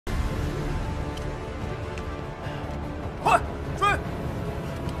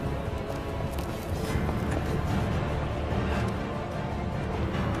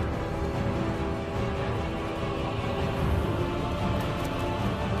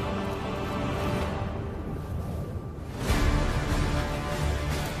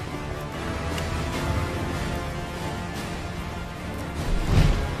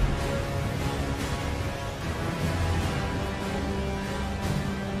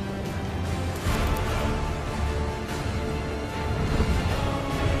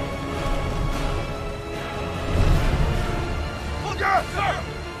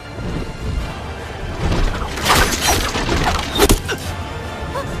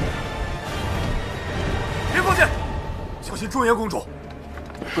信忠言公主。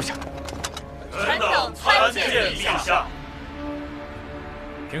跪下。臣等参见陛下。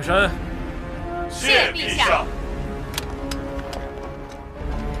平身。谢陛下。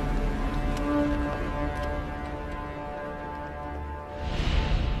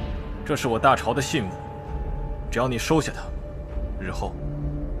这是我大朝的信物，只要你收下它，日后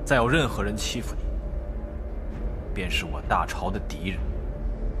再有任何人欺负你，便是我大朝的敌人。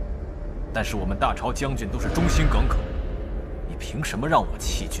但是我们大朝将军都是忠心耿耿，你凭什么让我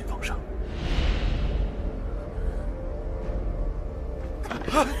欺君罔上？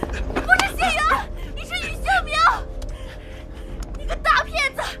不是谢元，你是与秀明！你个大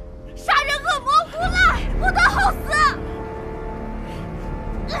骗子，杀人恶魔，无赖，不得好死！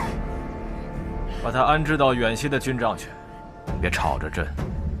把他安置到远些的军帐去，别吵着朕。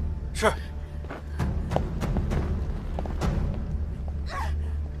是。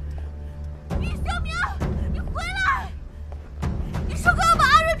与秀明，你回来！你说过要把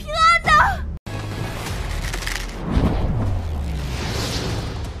阿瑞平安的。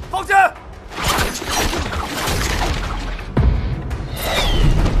放箭！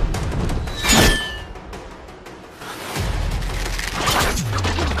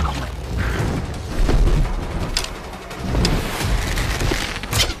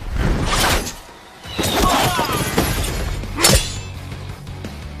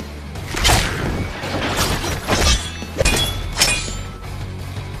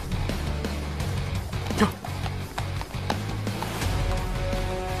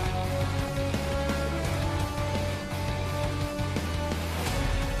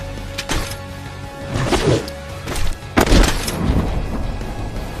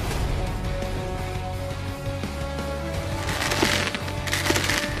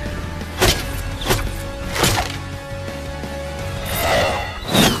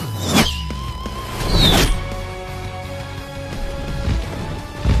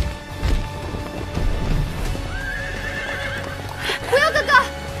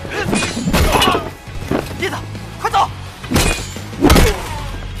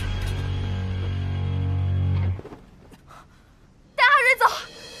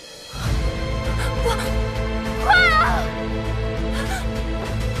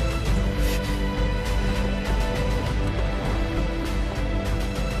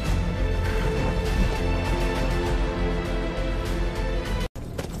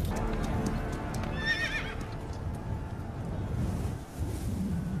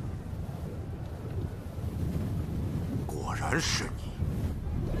然是你！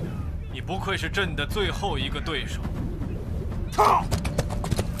你不愧是朕的最后一个对手。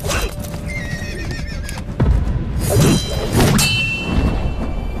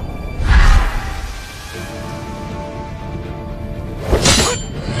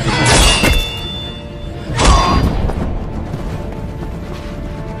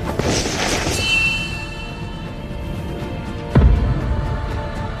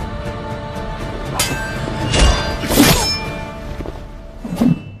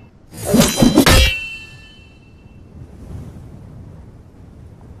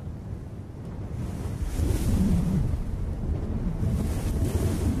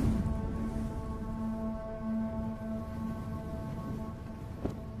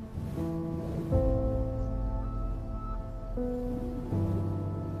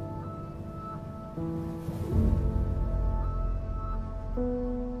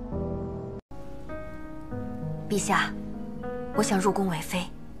陛下，我想入宫为妃。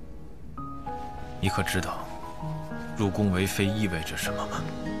你可知道入宫为妃意味着什么吗？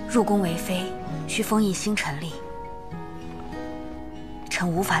入宫为妃需封一星辰历，臣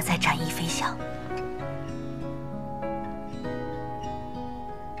无法再展翼飞翔。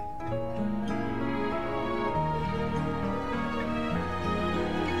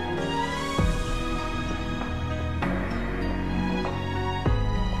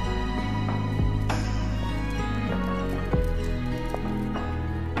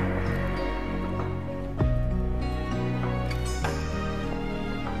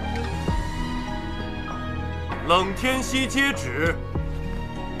冷天息接旨。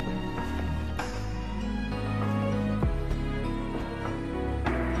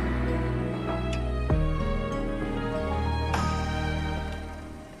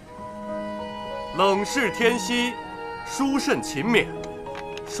冷视天息，殊甚勤勉，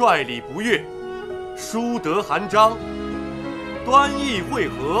率礼不越，疏德含章，端义会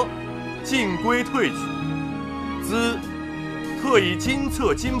合，进规退矩，兹特以金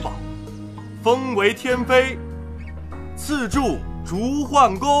册金宝，封为天妃。赐祝竹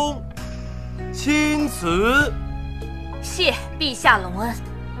宦宫，钦此。谢陛下隆恩。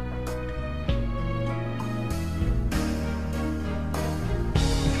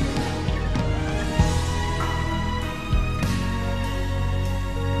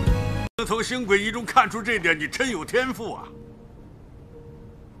能从星轨仪中看出这点，你真有天赋啊！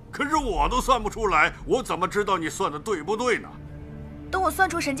可是我都算不出来，我怎么知道你算的对不对呢？等我算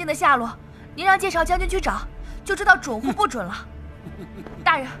出神镜的下落，您让介绍将军去找，就知道准或不准了。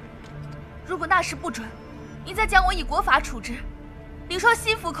大人，如果那时不准，您再将我以国法处置，凌霜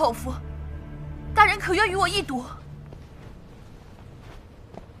心服口服。大人可愿与我一赌？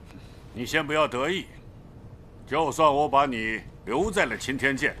你先不要得意，就算我把你留在了钦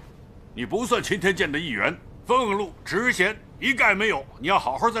天监，你不算钦天监的一员，俸禄、职衔一概没有。你要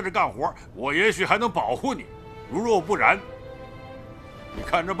好好在这干活，我也许还能保护你。如若不然，你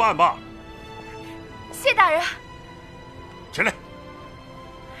看着办吧。谢大人。起来。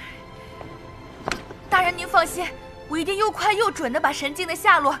大人您放心，我一定又快又准的把神镜的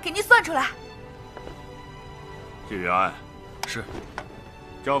下落给您算出来。纪元安，是。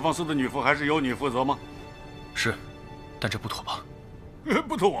教坊司的女仆还是由你负责吗？是，但这不妥吧？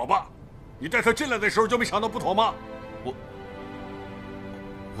不妥吧？你带她进来的时候就没想到不妥吗？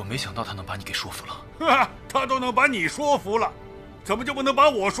我没想到他能把你给说服了。他都能把你说服了，怎么就不能把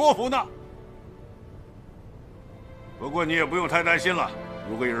我说服呢？不过你也不用太担心了，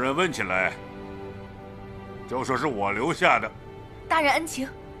如果有人问起来，就说是我留下的。大人恩情，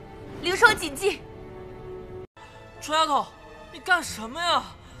凌霜谨记。臭丫头，你干什么呀？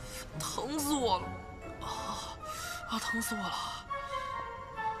疼死我了！疼死我了！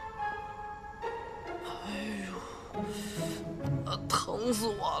哎呦，疼死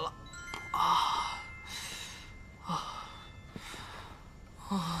我了！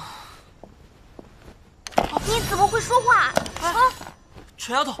你怎么会说话？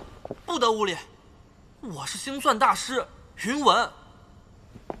臭丫头，不得无礼！我是星算大师云文。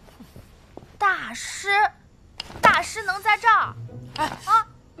大师？大师能在这儿？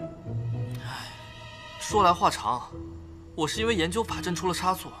说来话长，我是因为研究法阵出了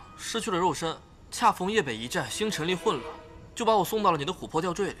差错，失去了肉身，恰逢夜北一战星辰力混乱，就把我送到了你的琥珀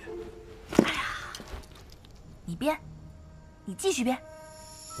吊坠里。哎呀，你编，你继续编。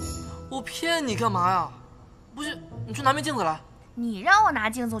我骗你干嘛呀？不信，你去拿面镜子来。你让我拿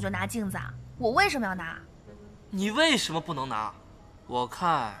镜子我就拿镜子啊？我为什么要拿？你为什么不能拿？我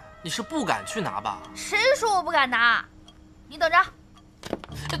看你是不敢去拿吧？谁说我不敢拿？你等着。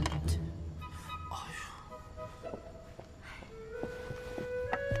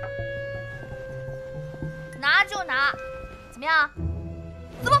拿就拿，怎么样？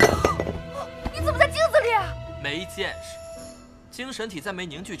怎么？你怎么在镜子里？没见识！精神体在没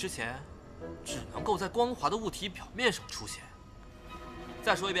凝聚之前，只能够在光滑的物体表面上出现。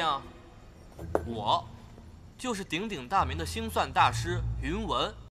再说一遍啊，我就是鼎鼎大名的星算大师云文。